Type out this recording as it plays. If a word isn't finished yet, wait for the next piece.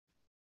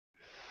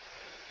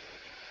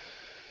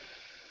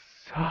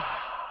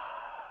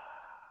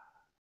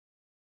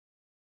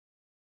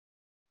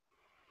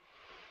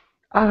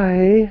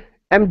I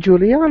am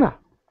Juliana.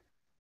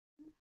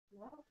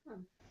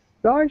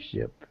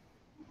 Starship.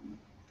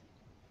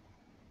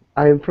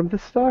 I am from the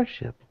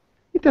starship.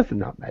 It does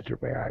not matter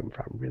where I'm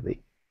from,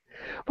 really.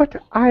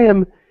 But I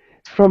am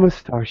from a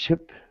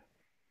starship.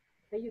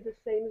 Are you the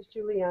same as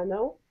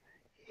Juliana?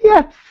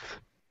 Yes.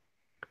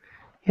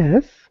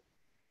 Yes.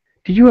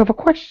 Did you have a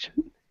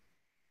question?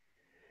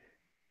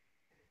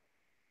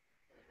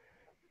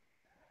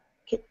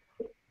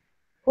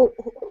 Who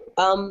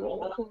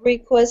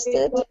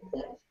requested?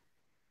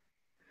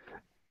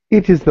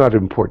 It is not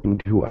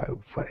important who I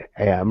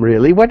am,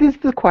 really. What is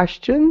the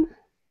question?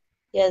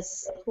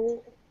 Yes,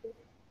 who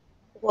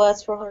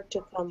asked for her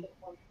to come?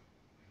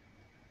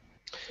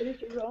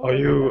 Are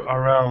you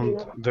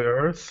around the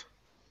Earth?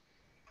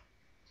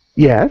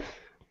 Yes.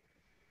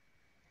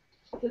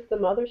 Is this the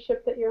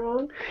mothership that you're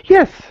on?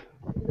 Yes.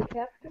 The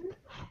captain?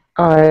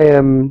 I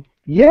am,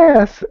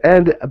 yes,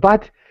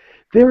 but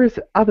there is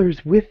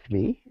others with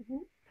me.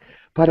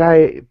 But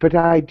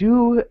I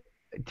do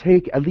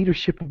take a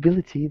leadership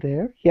ability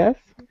there, yes.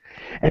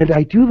 And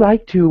I do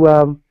like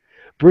to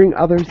bring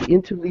others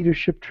into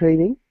leadership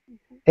training.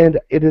 And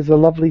it is a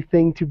lovely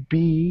thing to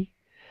be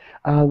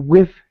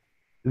with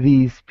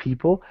these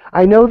people.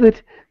 I know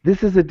that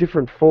this is a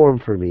different form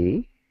for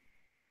me.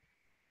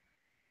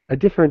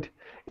 It's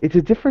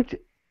a different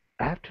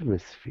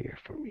atmosphere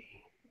for me.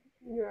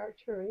 You're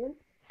Arcturian?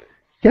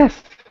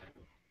 Yes.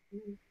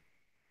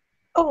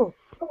 Oh.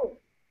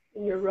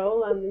 And your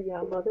role on the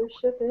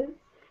mothership is?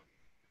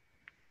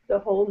 The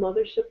whole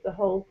mothership, the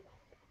whole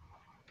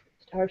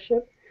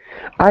starship?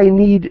 I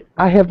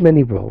have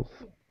many roles.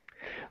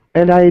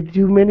 And I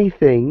do many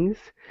things.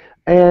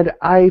 And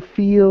I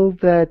feel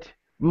that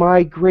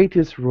my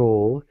greatest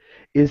role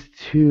is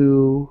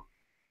to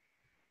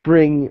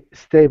bring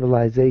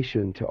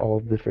stabilization to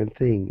all different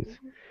things.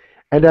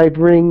 And I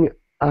bring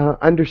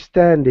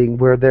understanding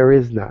where there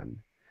is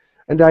none.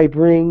 And I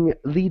bring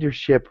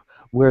leadership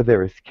where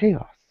there is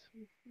chaos.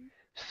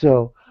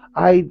 So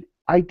I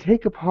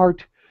take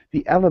apart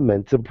the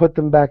elements and put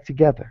them back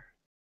together.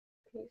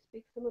 Can you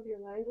speak some of your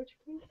language,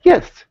 please?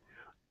 Yes.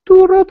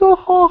 Kia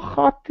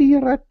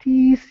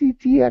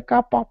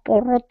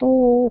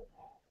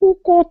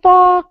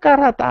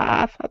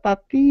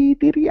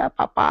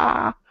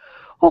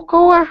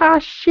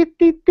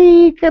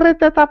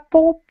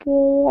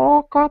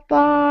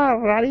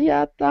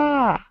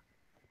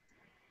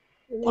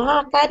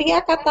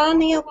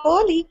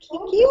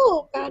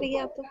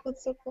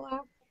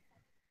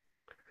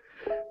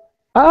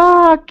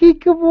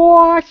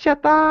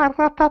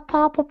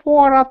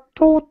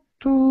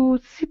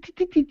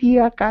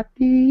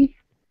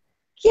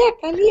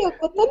kalio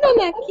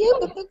kotanana kio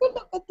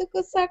kotokoto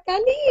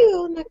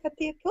sakalio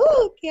nakatiako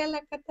kia la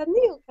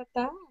katanio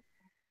kata.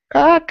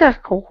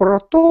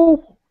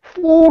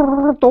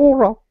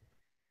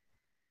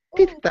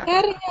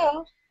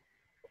 Kario.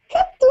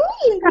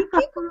 Katule ni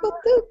kiko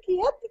kotoki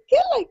ati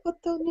kela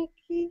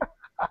kotoniki.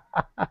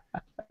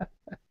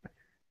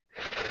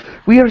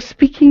 We are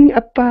speaking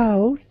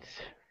about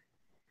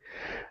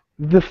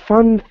the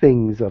fun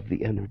things of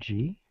the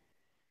energy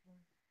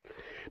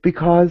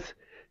because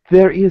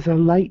there is a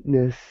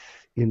lightness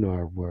in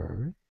our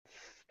words.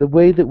 The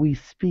way that we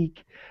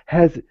speak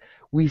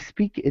we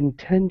speak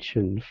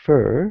intention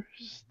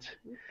first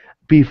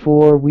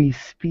before we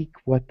speak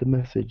what the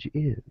message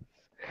is.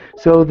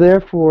 So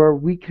therefore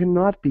we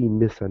cannot be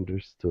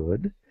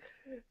misunderstood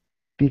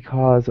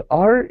because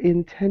our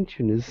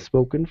intention is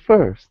spoken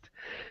first.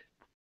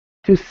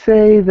 To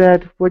say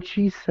that what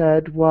she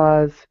said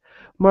was,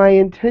 my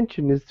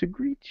intention is to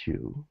greet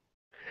you,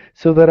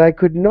 so that I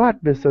could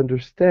not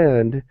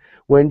misunderstand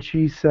when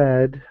she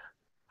said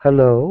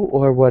hello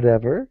or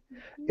whatever,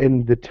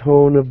 in the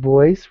tone of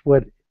voice,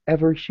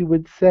 whatever she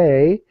would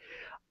say,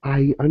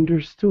 I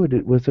understood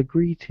it was a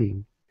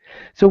greeting.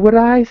 So what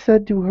I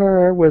said to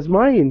her was,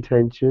 my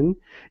intention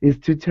is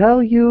to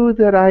tell you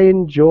that I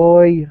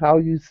enjoy how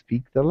you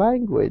speak the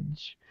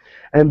language.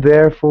 And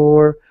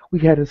therefore, we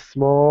had a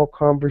small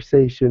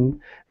conversation,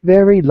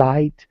 very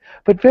light,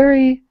 but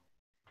very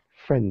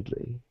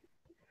friendly,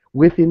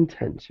 with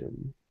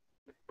intention.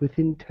 With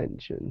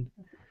intention.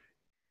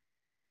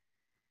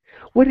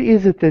 What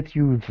is it that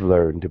you've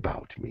learned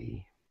about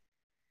me?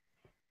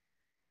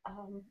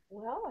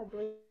 Well, I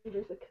believe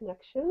there's a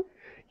connection.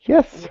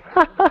 Yes.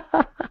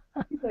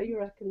 So you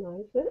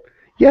recognize it.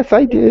 Yes,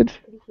 I did.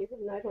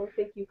 And I don't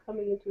think you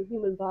coming into a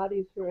human body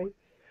is very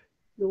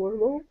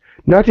normal.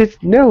 No, it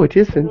isn't.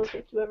 I don't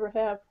think you ever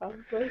have,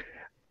 probably.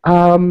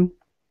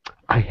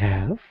 I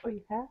have. Oh,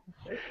 you have?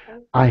 Okay.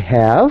 I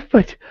have,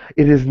 but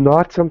it is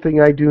not something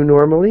I do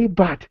normally.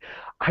 But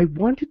I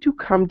wanted to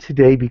come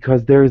today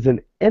because there is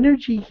an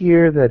energy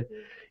here that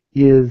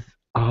is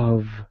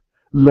of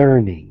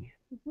learning.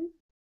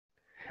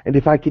 And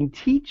if I can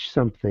teach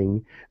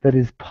something that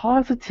is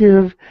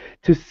positive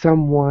to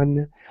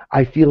someone,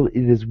 I feel it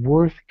is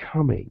worth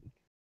coming.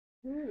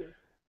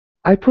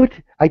 I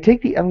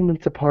take the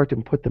elements apart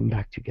and put them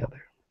back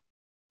together.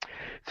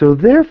 So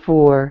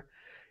therefore,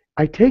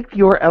 I take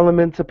your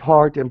elements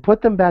apart and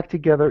put them back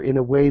together in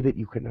a way that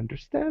you can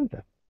understand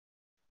them.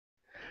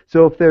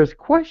 So if there's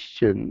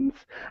questions,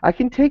 I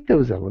can take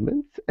those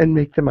elements and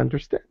make them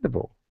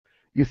understandable.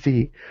 You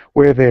see,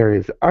 where there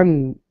is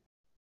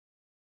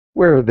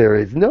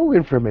no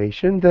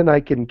information, then I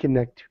can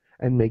connect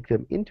and make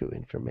them into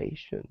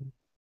information.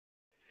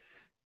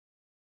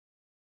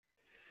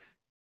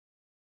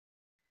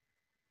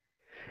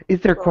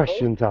 Is there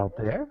questions out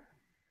there?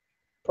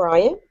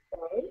 Brian?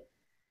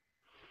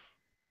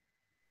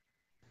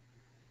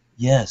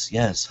 Yes,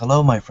 yes.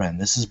 Hello, my friend.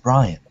 This is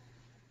Brian.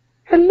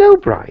 Hello,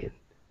 Brian.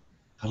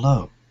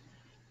 Hello.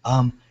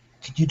 Can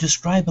you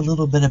describe a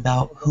little bit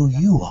about who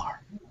you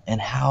are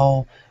and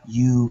how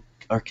you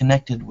are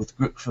connected with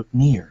Girk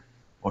Fitneer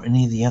or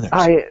any of the others?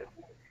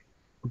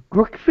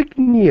 Girk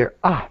Fitneer.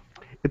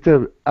 It's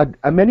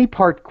a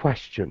many-part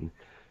question.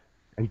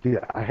 And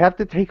I have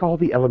to take all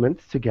the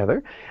elements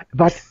together,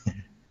 but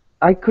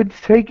I could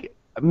take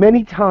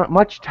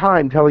much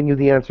time telling you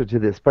the answer to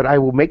this, but I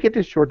will make it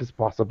as short as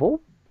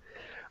possible.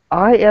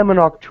 I am an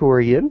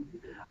Arcturian.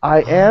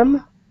 I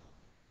am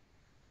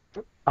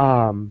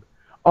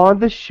on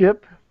the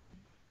ship.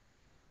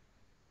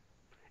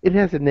 It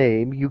has a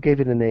name. You gave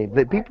it a name.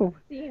 The people.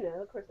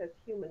 Of course, as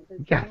humans,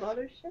 it's yes. the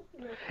mothership.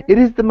 It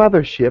is the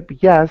mothership,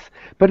 yes,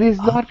 but it is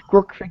not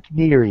Girk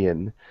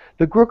Fitneerian.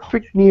 The Girk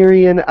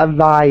Fitneerian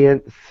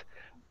Alliance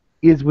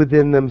is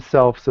within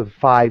themselves of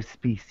 5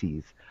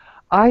 species.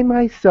 I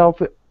myself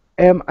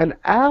am an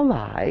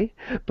ally,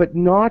 but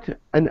not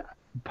a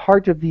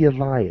part of the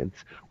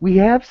alliance. We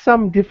have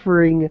some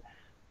differing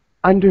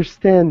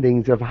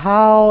understandings of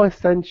how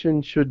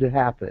ascension should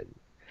happen.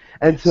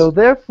 And so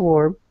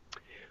therefore,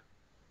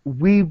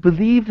 we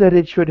believe that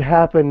it should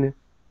happen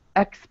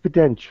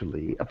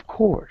exponentially, of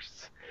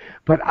course.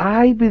 But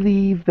I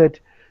believe that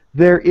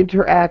their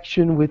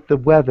interaction with the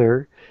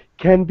weather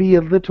can be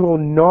a little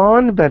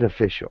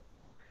non-beneficial.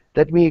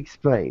 Let me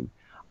explain.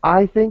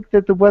 I think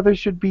that the weather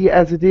should be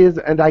as it is,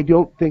 and I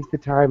don't think the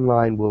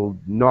timeline will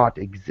not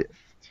exist.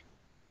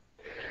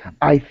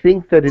 I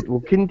think that it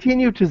will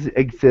continue to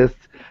exist,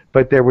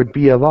 but there would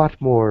be a lot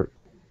more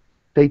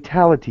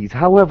fatalities.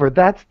 However,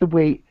 that's the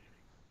way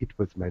it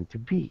was meant to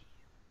be.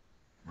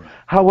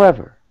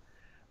 However,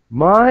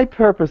 my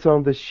purpose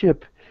on the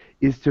ship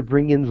is to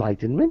bring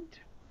enlightenment,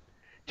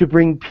 to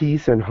bring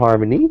peace and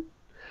harmony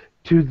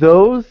to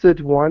those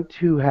that want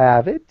to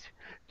have it,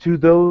 to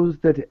those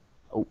that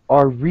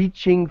are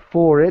reaching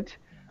for it.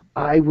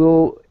 I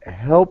will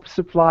help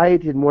supply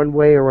it in one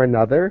way or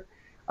another.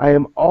 I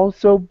am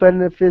also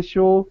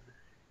beneficial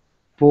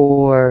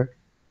for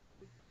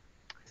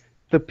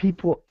the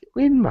people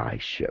in my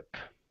ship.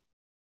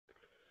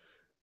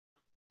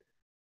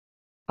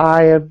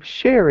 I am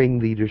sharing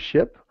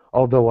leadership,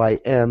 although I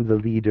am the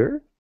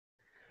leader.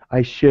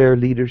 I share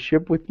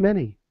leadership with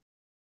many.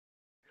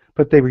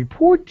 But they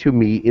report to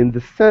me in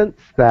the sense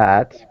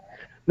that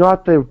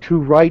not to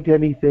write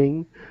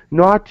anything,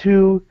 not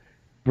to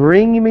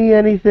bring me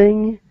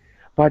anything,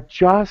 but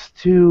just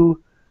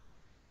to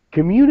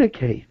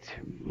communicate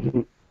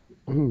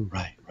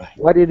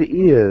what it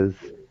is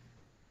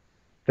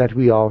that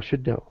we all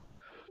should know.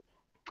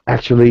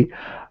 Actually,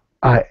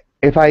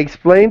 if I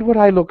explained what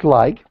I look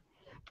like,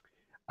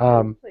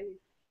 I'm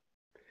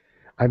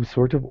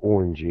sort of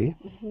orangey.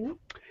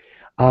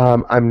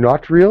 I'm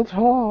not real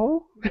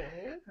tall.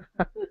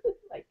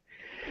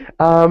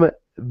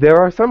 There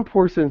are some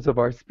portions of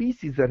our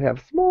species that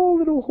have small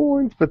little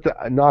horns, but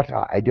I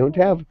don't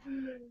have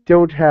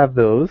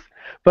those.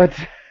 But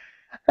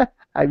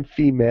I'm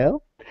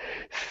female,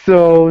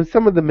 so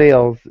some of the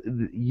males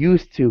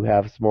used to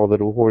have small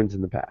little horns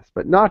in the past,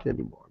 but not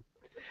anymore.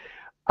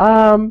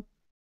 I'm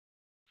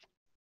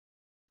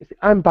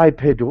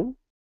bipedal,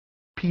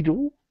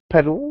 pedal,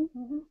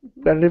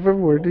 whatever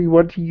word you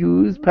want to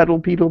use,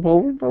 pedal,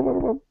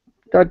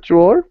 not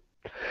sure.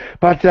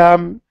 But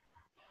I'm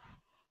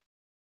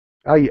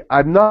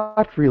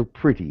not real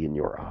pretty in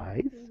your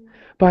eyes,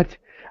 but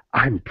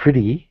I'm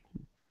pretty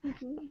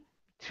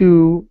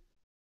to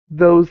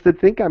those that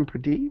think I'm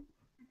pretty.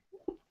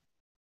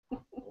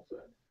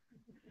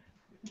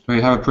 So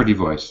you have a pretty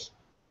voice.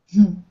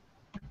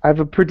 I have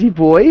a pretty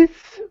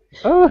voice.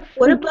 Oh,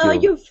 what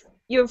about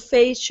your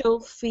facial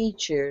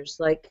features?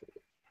 Like,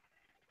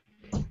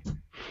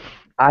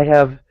 I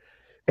have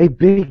a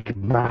big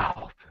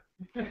mouth,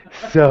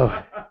 so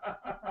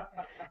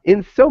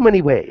in so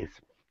many ways,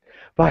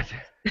 but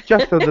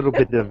just a little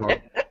bit of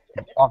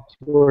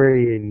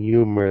Arcturian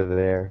humor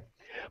there.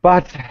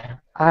 But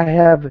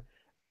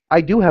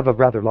I do have a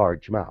rather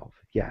large mouth,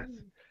 yes,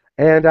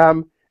 and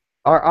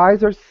our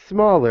eyes are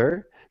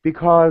smaller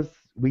because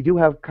we do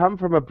come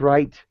from a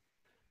bright.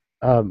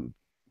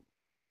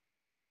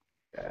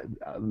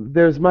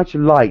 There's much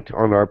light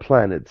on our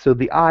planet, so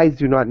the eyes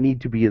do not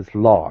need to be as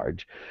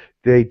large.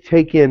 They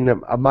take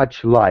in a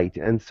much light,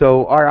 and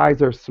so our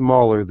eyes are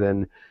smaller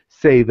than,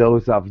 say,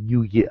 those of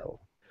Yahyel,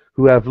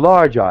 who have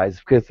large eyes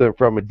because they're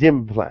from a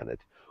dim planet,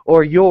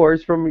 or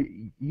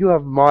you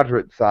have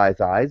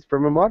moderate-sized eyes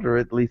from a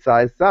moderately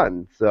sized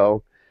sun.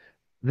 So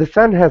the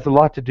sun has a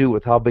lot to do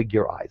with how big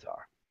your eyes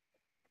are.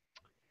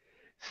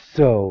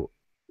 So,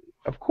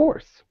 of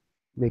course,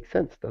 makes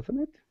sense, doesn't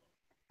it?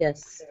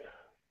 Yes.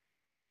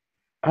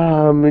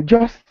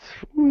 Just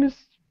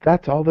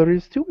that's all there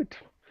is to it.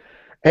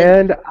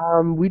 And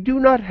we do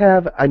not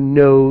have a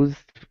nose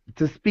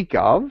to speak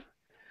of.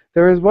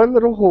 There is one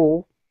little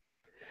hole,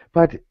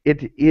 but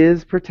it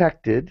is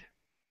protected.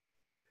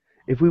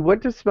 If we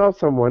want to smell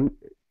someone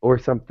or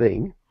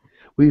something,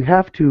 we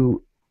have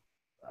to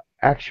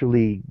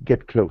actually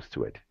get close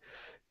to it.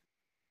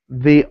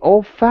 The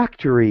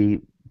olfactory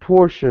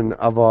portion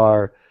of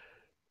our,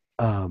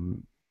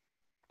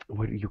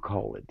 what do you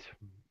call it,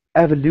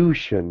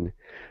 evolution,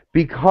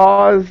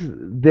 because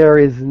there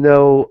is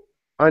no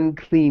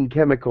unclean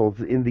chemicals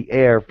in the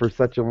air for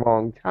such a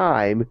long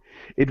time,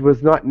 it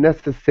was not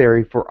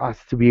necessary for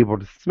us to be able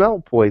to smell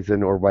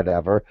poison or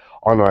whatever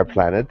on our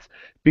planets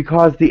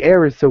because the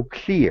air is so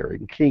clear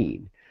and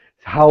clean.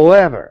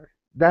 However,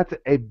 that's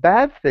a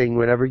bad thing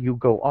whenever you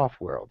go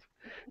off-world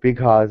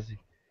because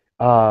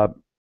the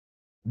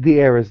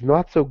air is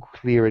not so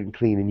clear and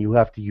clean and you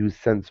have to use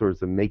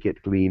sensors and make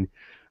it clean,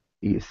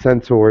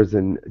 sensors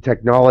and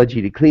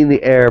technology to clean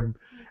the air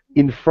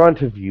in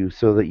front of you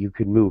so that you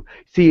can move.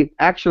 See,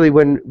 actually,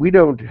 when we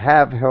don't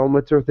have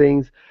helmets or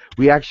things,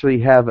 we actually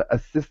have a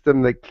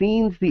system that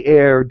cleans the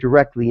air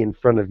directly in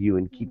front of you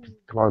and keeps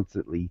it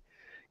constantly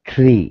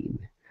clean.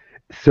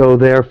 So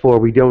therefore,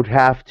 we don't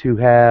have to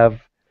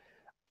have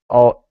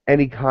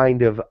any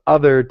kind of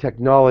other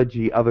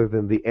technology other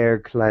than the air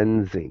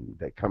cleansing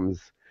that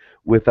comes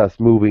with us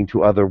moving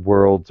to other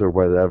worlds or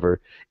whatever,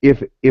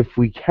 if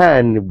we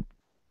can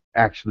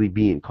actually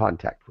be in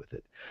contact with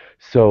it.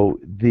 So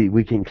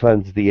we can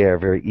cleanse the air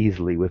very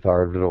easily with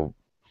our little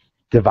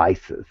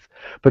devices.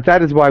 But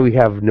that is why we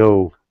have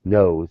no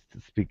nose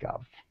to speak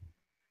of.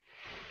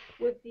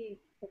 Is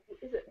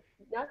it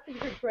not that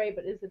you're gray,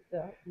 but is it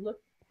the look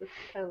that's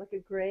kind of like a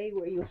gray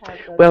where you have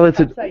the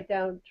upside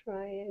down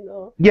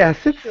triangle?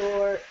 Yes, it's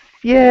short.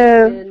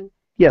 Yeah.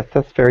 Yes,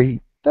 that's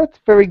very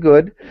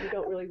good. You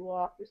don't really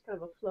walk. There's kind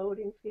of a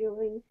floating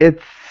feeling.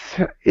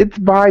 It's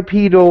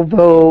bipedal,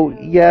 though.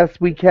 Yeah. Yes,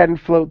 we can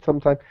float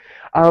sometimes.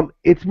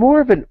 It's more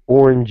of an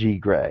orangey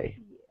gray.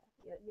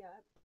 Yeah.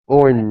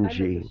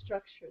 Orangey. The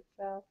structure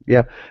itself.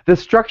 Yeah, the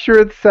structure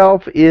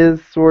itself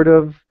is sort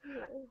of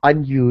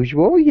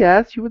unusual.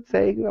 Yes, you would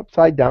say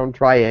upside down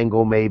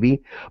triangle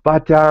maybe,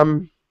 but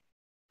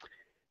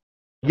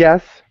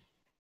yes.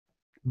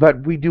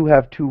 But we do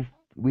have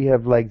we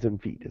have legs and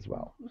feet as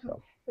well.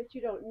 So. But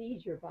you don't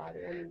need your body.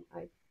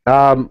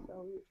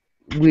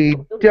 We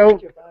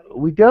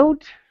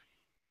don't.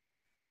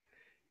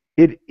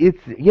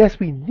 It's yes,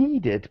 we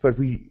need it, but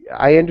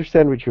I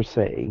understand what you're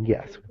saying.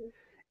 Yes,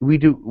 we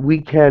do.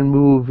 We can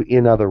move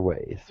in other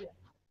ways.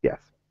 Yes,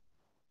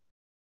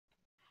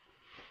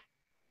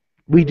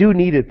 we do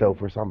need it though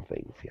for some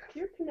things. Yes.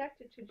 You're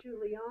connected to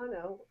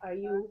Juliana. Are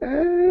you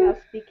now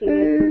speaking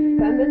as the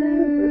feminine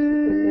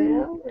versus the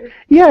male? Or?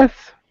 Yes.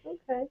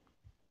 Okay.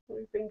 Can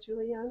we bring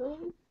Juliana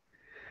on?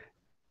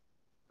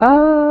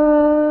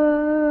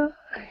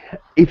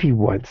 If he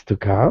wants to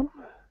come.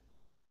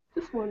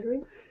 Just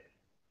wondering.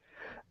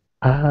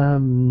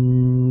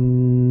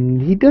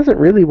 He doesn't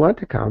really want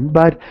to come,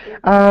 but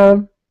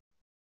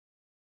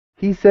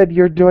he said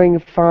you're doing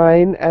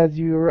fine as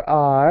you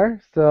are,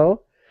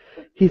 so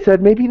he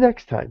said maybe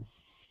next time.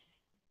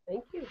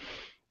 Thank you.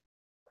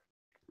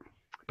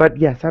 But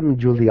yes, I'm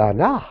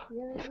Juliana.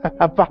 Yeah.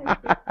 Are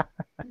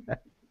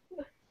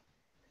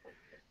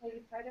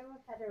you part of a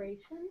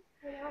federation?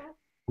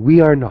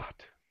 We are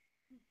not.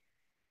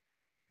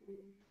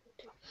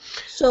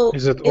 So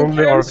is it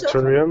only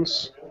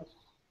Arcturians?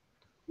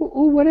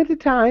 One at a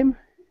time.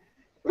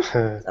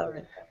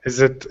 Sorry.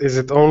 Is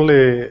it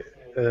only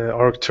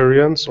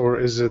Arcturians or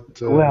is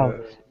it? Well,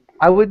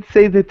 I would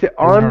say that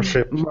on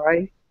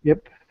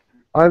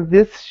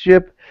this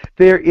ship,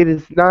 it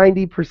is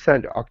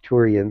 90%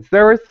 Arcturians.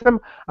 There are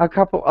a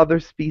couple other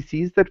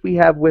species that we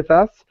have with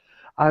us.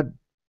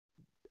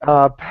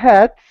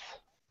 Pets.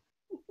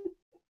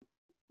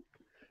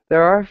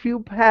 There are a few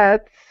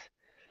pets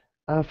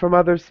from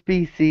other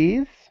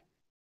species.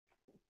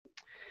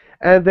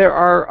 And there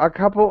are a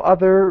couple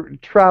other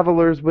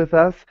travelers with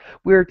us.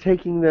 We're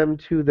taking them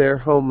to their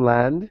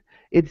homeland.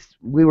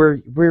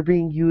 We're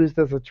being used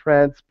as a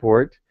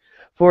transport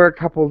for a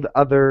couple of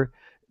other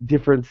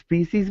different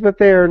species, but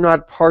they are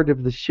not part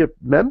of the ship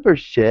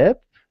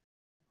membership.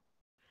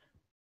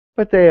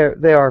 But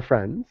they are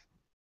friends.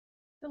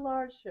 It's a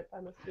large ship,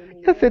 I'm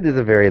assuming. Yes, it is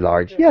a very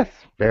large. Yes,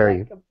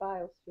 very. Like a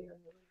biosphere.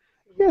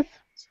 Yes.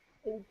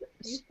 And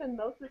do you spend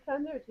most of the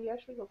time there, or do you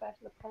actually go back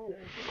to the planet?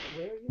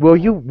 Well,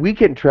 we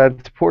can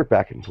transport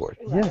back and forth.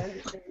 Well,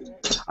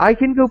 Yes. I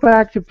can go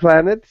back to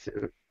planet.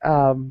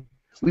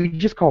 We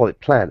just call it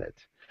planet.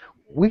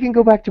 We can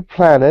go back to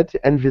planet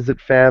and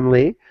visit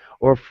family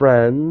or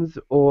friends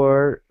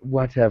or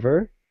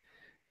whatever.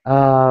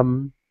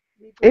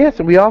 Yes,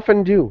 we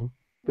often do.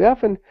 We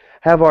often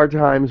have our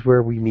times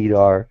where we need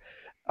our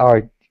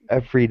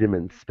freedom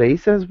and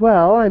space as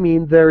well. I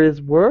mean, there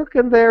is work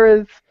and there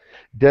is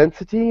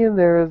density, and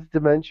there is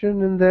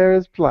dimension, and there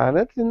is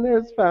planet, and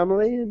there's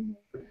family, and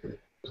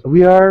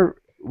we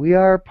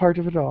are part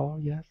of it all.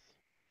 Yes.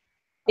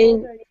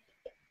 In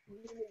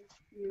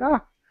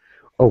Ah.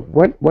 Oh,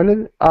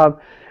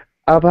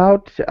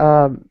 about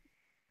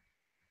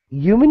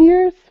human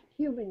years?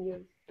 Human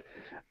years.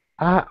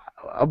 Uh,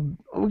 uh,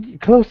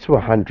 Close to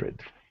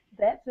 100.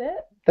 That's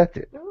it? That's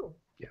it. Oh.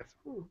 Yes.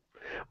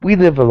 We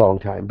live a long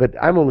time, but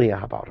I'm only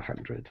about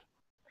 100.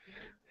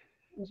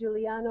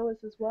 Juliana was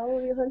as well,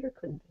 only 100,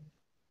 couldn't be.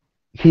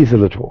 He's a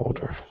little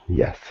older.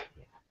 Yes.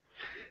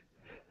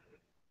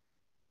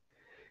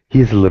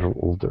 He's a little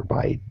older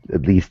by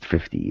at least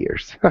 50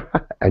 years.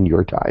 And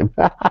your time.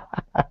 That's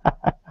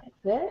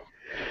it?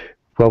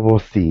 Well, we'll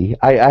see.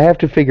 I have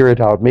to figure it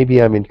out.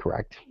 Maybe I'm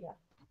incorrect. Yeah.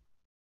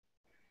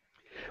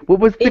 What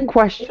was the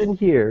question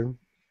here?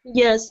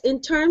 yes,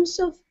 in terms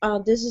of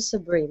this is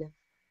Sabrina.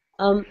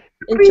 In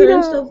Sabrina!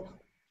 terms of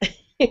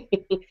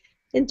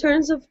in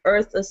terms of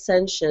Earth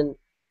ascension,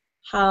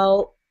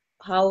 how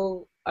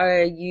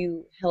are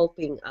you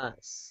helping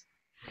us?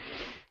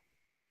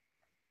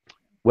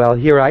 Well,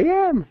 here I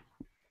am.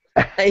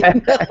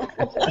 I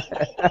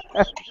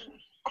know.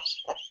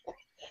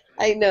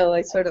 I know.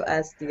 I sort of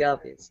asked the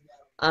obvious.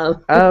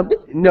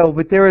 No,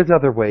 but there is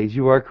other ways.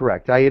 You are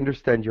correct. I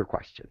understand your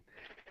question.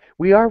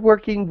 We are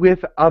working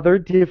with other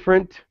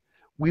different.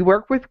 We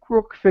work with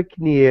Girk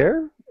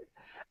Fitneer,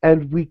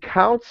 and we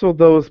counsel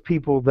those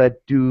people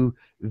that do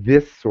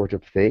this sort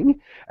of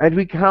thing, and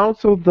we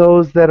counsel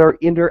those that are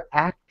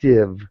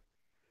interactive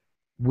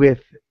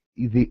with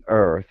the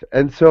earth.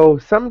 And so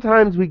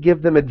sometimes we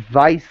give them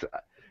advice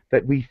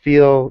that we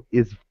feel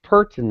is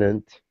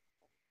pertinent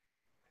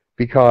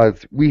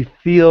because we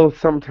feel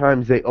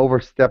sometimes they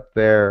overstep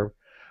their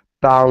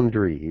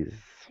boundaries.